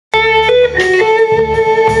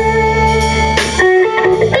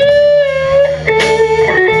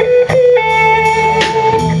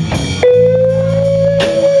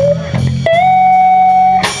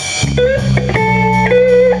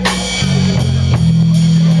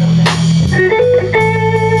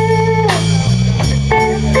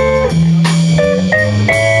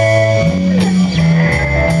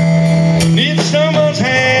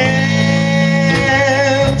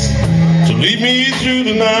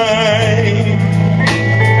night.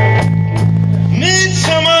 Need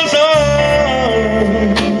someone's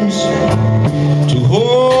arms to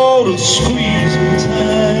hold and squeeze me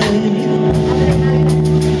tight.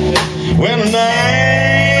 When the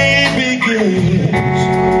night begins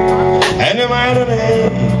and the night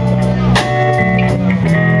ends,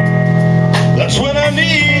 that's when I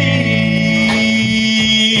need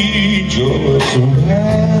your love so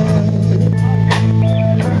bad.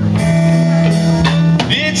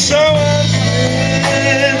 Need someone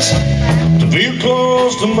to feel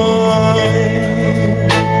close to mine.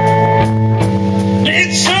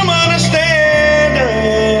 Need some understanding.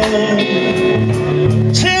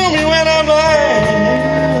 Tell me when I'm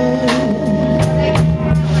lying.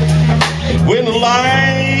 When the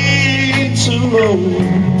lights are low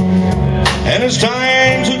and it's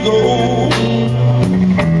time to go,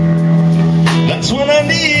 that's when I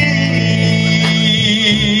need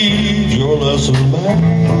your love so bad.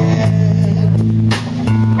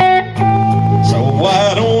 So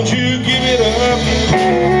why don't you give it up?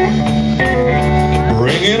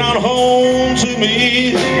 Bring it on home to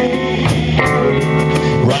me.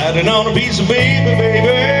 Write it on a piece of paper,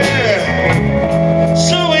 baby,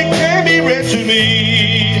 so it can be read to me.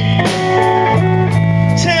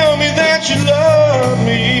 Tell me that you love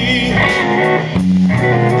me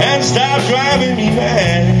and stop driving me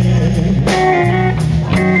mad.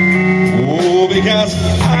 Oh, because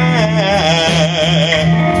I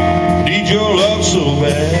need your love so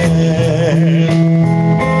bad.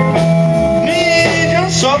 Need your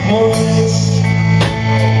soft voice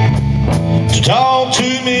to talk to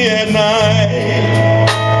me at night.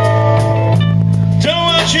 Don't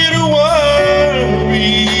want you to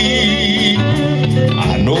worry, I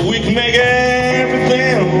know we can make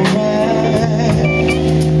everything alright.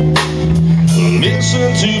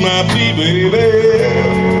 Listen to my plea, baby,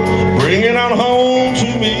 bring it on home to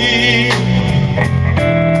me.